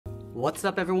What's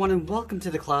up everyone and welcome to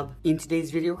the club. In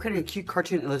today's video, we're creating a cute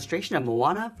cartoon illustration of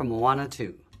Moana from Moana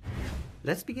 2.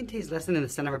 Let's begin today's lesson in the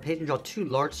center of our page and draw two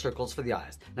large circles for the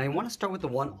eyes. Now you want to start with the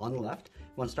one on the left. You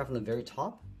want to start from the very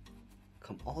top,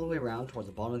 come all the way around towards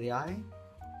the bottom of the eye,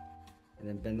 and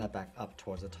then bend that back up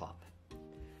towards the top.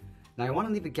 Now I want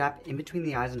to leave a gap in between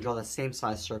the eyes and draw the same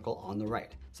size circle on the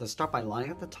right. So start by lining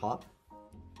up the top.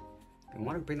 I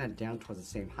want to bring that down towards the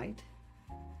same height,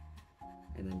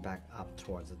 and then back up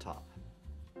towards the top.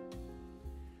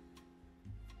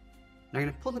 Now I'm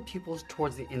going to pull the pupils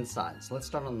towards the inside. So let's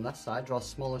start on the left side, draw a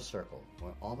smaller circle.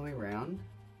 Go all the way around,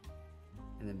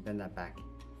 and then bend that back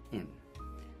in.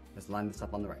 Let's line this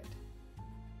up on the right.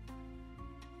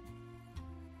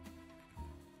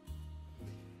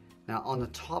 Now on the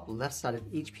top left side of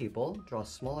each pupil, draw a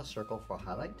smaller circle for a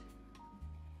highlight.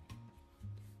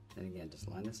 Then again, just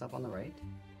line this up on the right.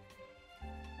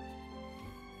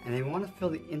 And then we want to fill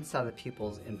the inside of the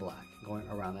pupils in black, going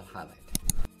around that highlight.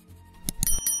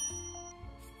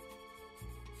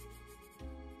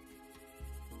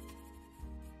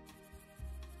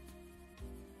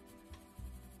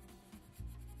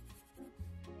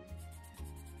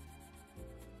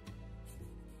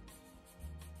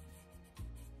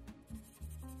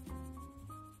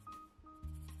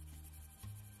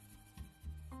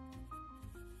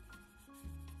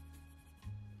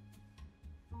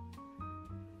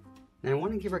 Now I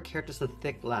want to give our character some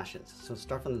thick lashes. So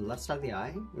start from the left side of the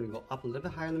eye. We're going to go up a little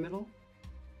bit higher in the middle,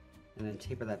 and then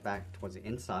taper that back towards the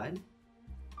inside.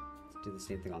 Let's do the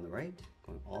same thing on the right,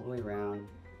 going all the way around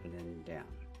and then down.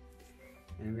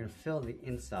 And we're going to fill the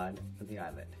inside of the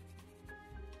eyelid.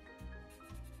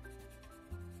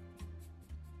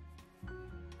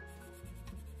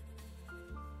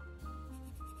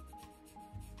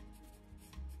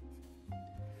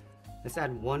 Let's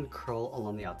add one curl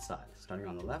along the outside, starting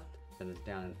on the left. Then it's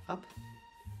down and up,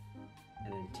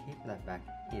 and then taper that back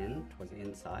in towards the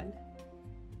inside,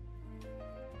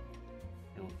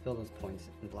 and we'll fill those points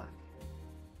in black.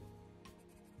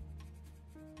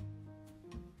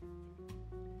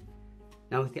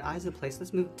 Now with the eyes in place,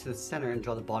 let's move to the center and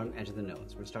draw the bottom edge of the nose.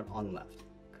 We're going to start on the left.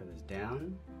 Curve this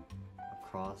down,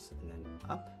 across, and then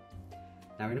up.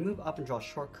 Now we're going to move up and draw a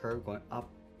short curve going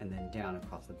up and then down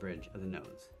across the bridge of the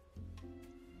nose.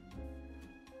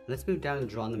 Let's move down and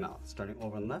draw in the mouth, starting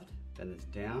over on the left, bend this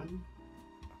down,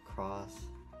 across,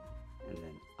 and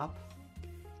then up,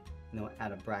 and then we'll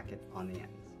add a bracket on the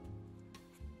ends.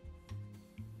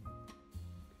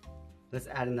 Let's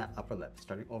add in that upper lip,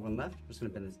 starting over on the left, we're just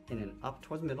going to bend this in and up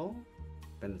towards the middle,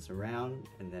 bend this around,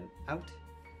 and then out,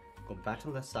 go back to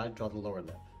the left side, draw the lower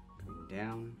lip, coming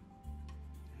down,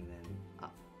 and then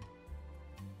up.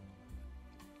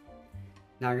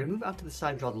 Now we're going to move out to the side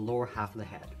and draw the lower half of the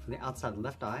head. From the outside of the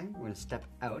left eye, we're going to step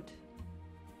out,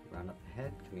 round up the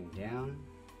head, coming down,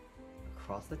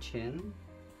 across the chin,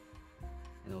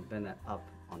 and we'll bend that up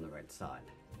on the right side.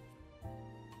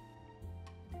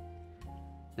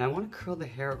 Now I want to curl the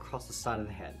hair across the side of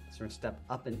the head. So we're going to step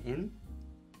up and in,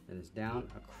 then it's down,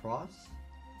 across,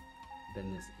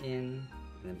 bend this in,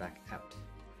 and then back out.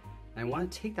 And I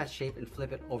want to take that shape and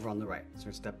flip it over on the right. So we're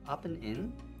going to step up and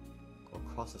in, go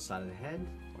across the side of the head,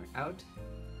 going out,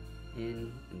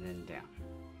 in, and then down.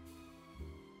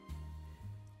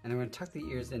 And then we're going to tuck the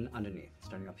ears in underneath,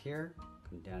 starting up here,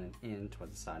 come down and in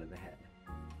towards the side of the head.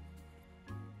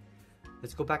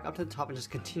 Let's go back up to the top and just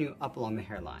continue up along the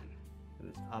hairline. And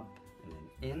it's up and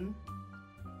then in,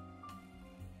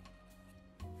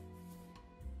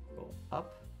 go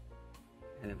up,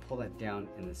 and then pull that down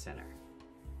in the center.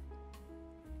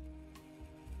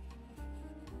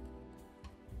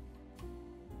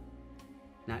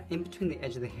 Now in between the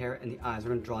edge of the hair and the eyes, we're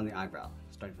going to draw in the eyebrow.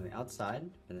 Starting from the outside,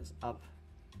 then it's up,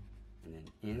 and then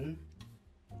in,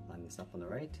 line this up on the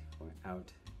right, going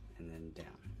out, and then down.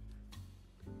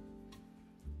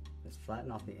 Let's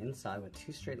flatten off the inside with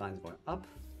two straight lines going up.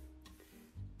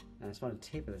 And I just want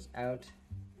to taper this out,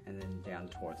 and then down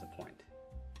towards the point.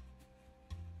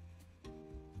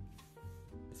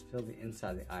 Let's fill the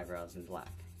inside of the eyebrows in black.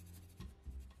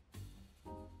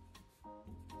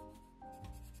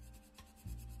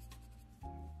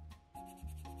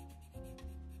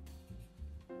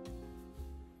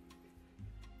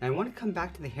 Now I want to come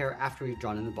back to the hair after we've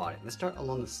drawn in the body. Let's start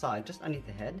along the side, just underneath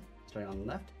the head, starting on the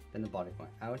left, then the body going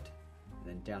out, and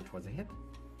then down towards the hip,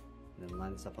 and then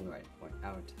line this up on the right, going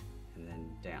out, and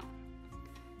then down.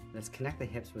 Let's connect the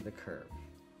hips with a curve.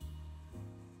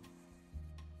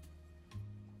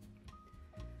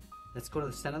 Let's go to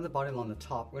the center of the body along the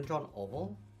top. We're going to draw an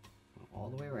oval, all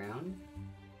the way around,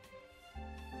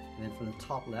 and then from the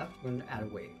top left, we're going to add a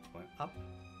wave, going up,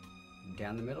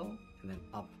 down the middle, and then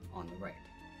up on the right.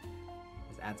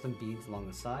 Let's add some beads along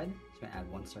the side. So I'm going to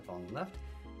add one circle on the left.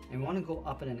 And we want to go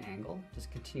up at an angle.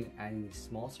 Just continue adding these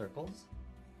small circles.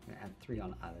 I'm going to add 3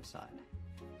 on either side.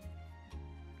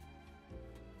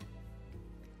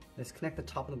 Let's connect the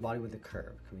top of the body with the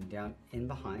curve, coming down in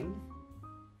behind.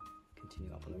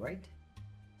 Continue up on the right.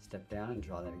 Step down and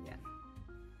draw that again.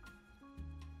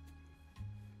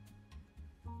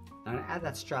 Now I'm going to add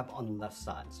that strap on the left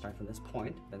side. Start from this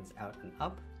point, bend this out and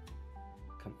up.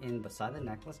 Come in beside the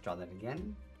necklace, draw that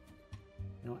again.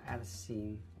 And we'll add a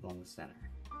seam along the center.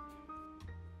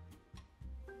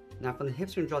 Now from the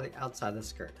hips, we're going to draw the outside of the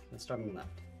skirt. Let's start on the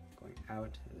left, going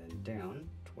out and then down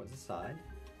towards the side.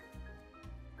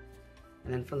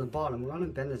 And then from the bottom, we want to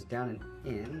bend this down and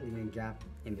in, leaving a gap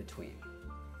in between.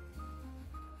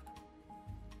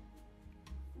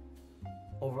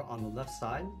 Over on the left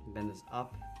side, bend this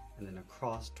up and then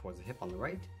across towards the hip on the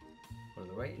right. Go to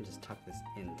the right and just tuck this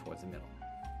in towards the middle.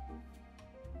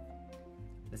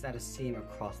 Let's add a seam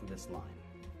across this line.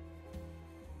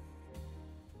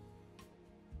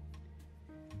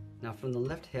 Now from the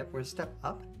left hip, we're going to step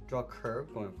up, draw a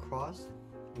curve going across,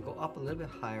 and go up a little bit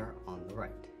higher on the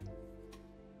right.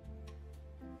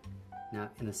 Now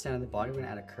in the center of the body, we're going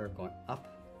to add a curve going up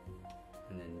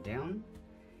and then down.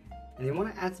 And you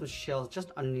want to add some shells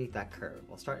just underneath that curve.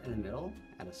 We'll start in the middle,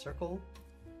 add a circle,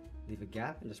 leave a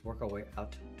gap, and just work our way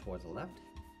out towards the left,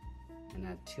 and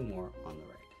add 2 more on the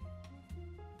right.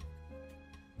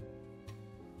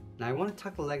 Now I want to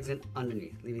tuck the legs in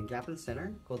underneath, leaving a gap in the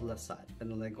center, go to the left side,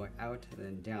 bend the leg going out and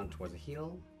then down towards the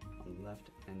heel, on the left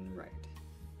and right.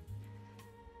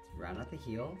 Let's round out the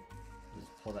heel, and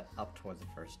just pull that up towards the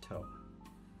first toe.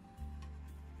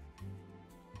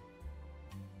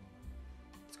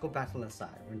 Let's go back to the left side.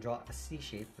 We're going to draw a C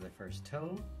shape for the first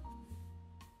toe.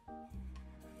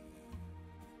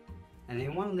 And then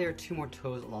you want to layer 2 more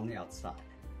toes along the outside.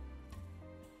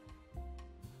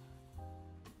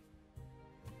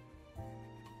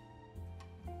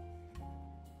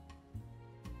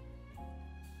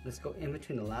 Let's go in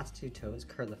between the last 2 toes,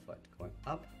 curve the foot, going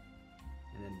up,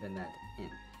 and then bend that in.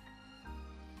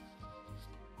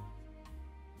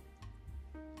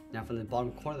 Now from the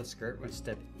bottom corner of the skirt, we're going to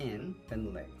step in, bend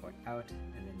the leg, going out,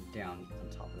 and then down on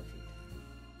top of the feet.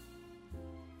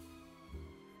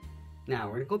 Now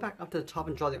we're going to go back up to the top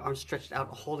and draw the arm stretched out,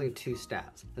 holding 2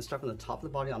 stabs. Let's start from the top of the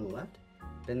body on the left,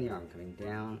 bend the arm coming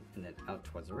down, and then out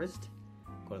towards the wrist.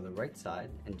 Go to the right side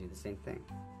and do the same thing.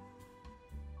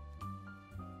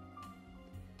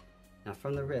 Now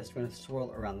from the wrist, we're going to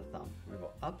swirl around the thumb. We're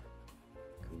going to go up,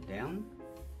 come down,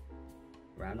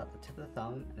 round up the tip of the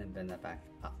thumb, and then bend that back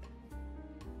up.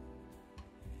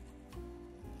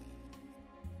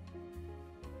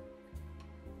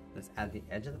 Let's add the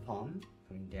edge of the palm,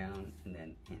 coming down and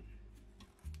then in.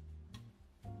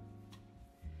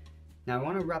 Now I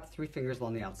want to wrap 3 fingers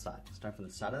along the outside. Start from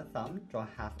the side of the thumb, draw a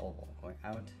half oval, going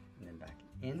out and then back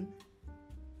in.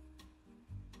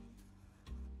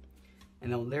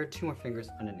 And then we'll layer 2 more fingers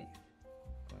underneath.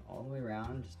 Going all the way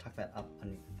around, just tuck that up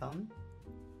underneath the thumb.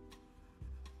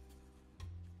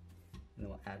 And then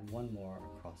we'll add 1 more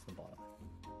across the bottom.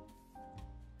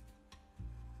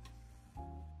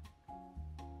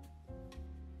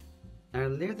 Now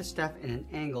layer the staff in an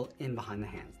angle in behind the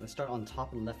hands. Let's start on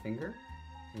top of the left finger.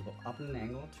 We go up in an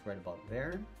angle to right about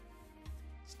there.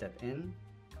 Step in,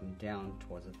 come down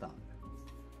towards the thumb.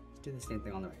 Let's do the same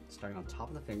thing on the right. Starting on top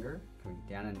of the finger, coming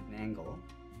down at an angle,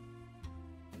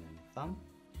 and then the thumb.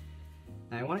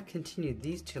 Now I want to continue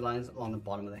these 2 lines along the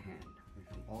bottom of the hand. We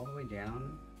come all the way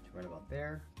down to right about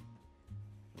there.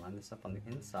 Line this up on the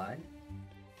inside,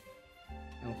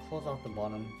 and we'll close off the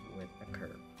bottom with a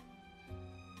curve.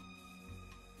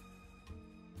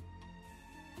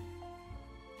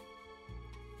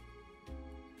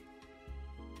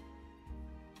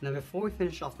 Now before we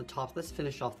finish off the top, let's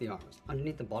finish off the arms.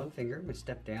 Underneath the bottom finger, we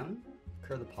step down,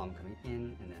 curve the palm coming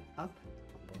in and then up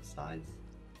on both sides.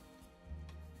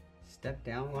 Step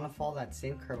down, we want to follow that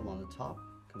same curve along the top,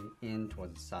 coming in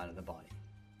towards the side of the body.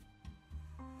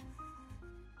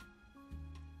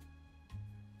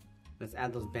 Let's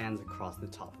add those bands across the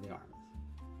top of the arms.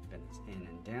 Bend this in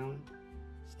and down,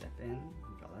 step in,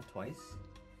 draw that twice.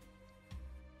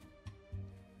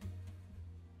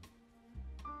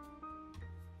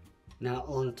 Now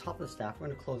along the top of the staff, we're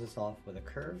going to close this off with a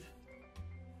curve.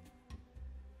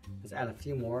 Let's add a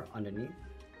few more underneath.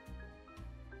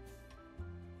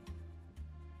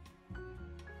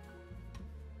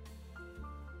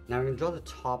 Now we're going to draw the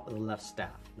top of the left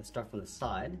staff. Let's start from the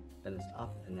side, bend this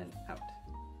up and then out.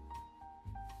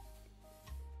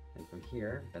 And from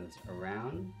here, bend this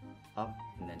around, up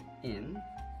and then in.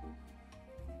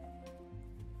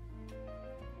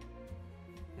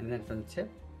 And then from the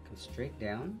tip, come straight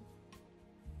down,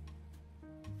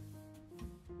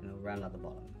 and it'll round out the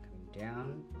bottom. Coming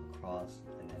down, across,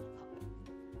 and then up.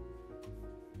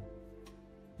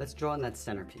 Let's draw on that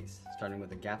center piece, starting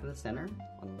with a gap in the center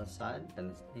on the left side,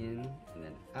 bend this in and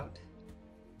then out.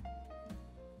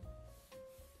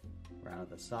 Round out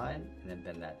the side, and then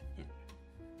bend that in.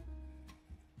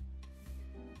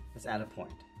 Let's add a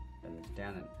point. Bend this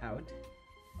down and out.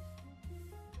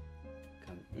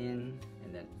 Come in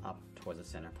and then up towards the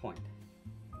center point.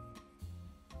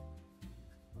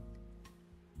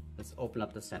 Let's open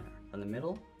up the center. From the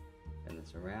middle, bend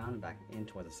this around, back in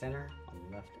towards the center on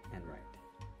the left and right.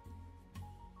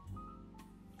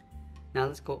 Now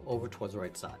let's go over towards the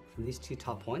right side. From these two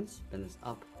top points, bend this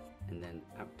up and then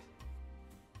out.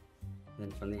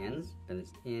 Then from the ends, bend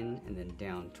this in and then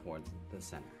down towards the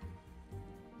center.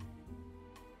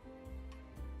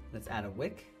 Let's add a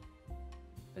wick,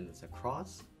 bend this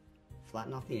across,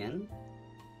 flatten off the end,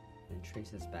 and trace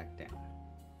this back down.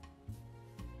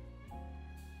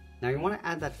 Now you want to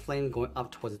add that flame going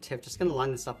up towards the tip. Just going to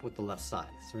line this up with the left side.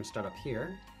 So we're going to start up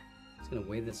here. Just going to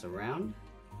wave this around,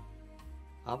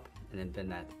 up, and then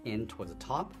bend that in towards the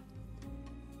top.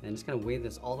 And then just going to wave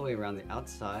this all the way around the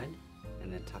outside,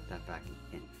 and then tuck that back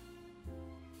in.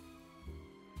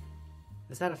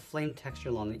 Let's add a flame texture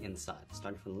along the inside.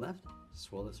 Starting from the left,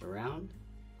 swirl this around,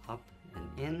 up and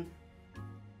in,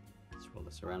 swirl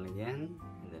this around again,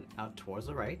 and then out towards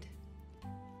the right.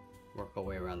 Work our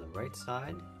way around the right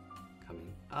side,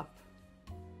 coming up,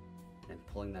 and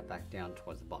pulling that back down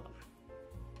towards the bottom.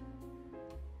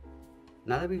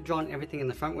 Now that we've drawn everything in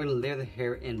the front, we're going to layer the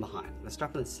hair in behind. Let's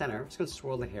start from the center. I'm just going to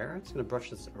swirl the hair. I'm just going to brush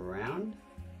this around,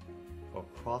 go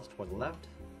across toward the left,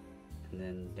 and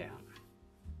then down.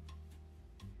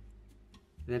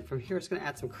 And then from here, it's going to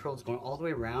add some curls going all the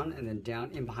way around and then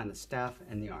down in behind the staff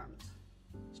and the arms.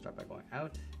 Start by going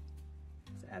out.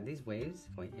 Let's add these waves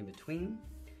going in between,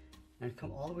 and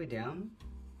come all the way down,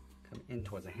 come in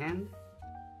towards the hand,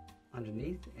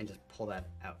 underneath, and just pull that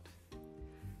out.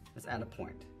 Let's add a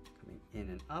point, coming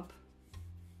in and up,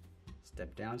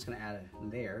 step down. It's going to add a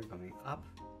layer going up,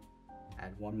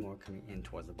 add one more coming in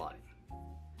towards the body.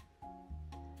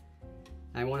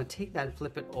 Now I want to take that and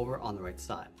flip it over on the right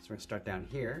side. So we're going to start down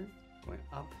here, going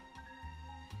up,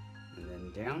 and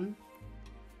then down.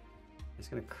 It's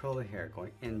going to curl the hair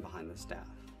going in behind the staff.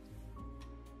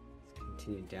 Let's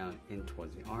continue down in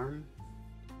towards the arm,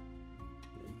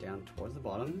 and then down towards the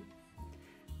bottom.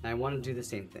 Now I want to do the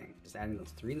same thing, just adding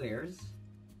those 3 layers.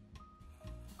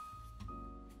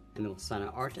 And then we'll sign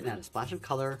our art and add a splash of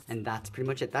color, and that's pretty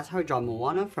much it. That's how I draw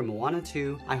Moana from Moana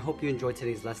 2. I hope you enjoyed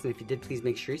today's lesson. If you did, please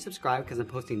make sure you subscribe because I'm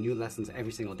posting new lessons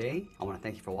every single day. I want to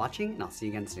thank you for watching, and I'll see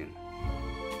you again soon.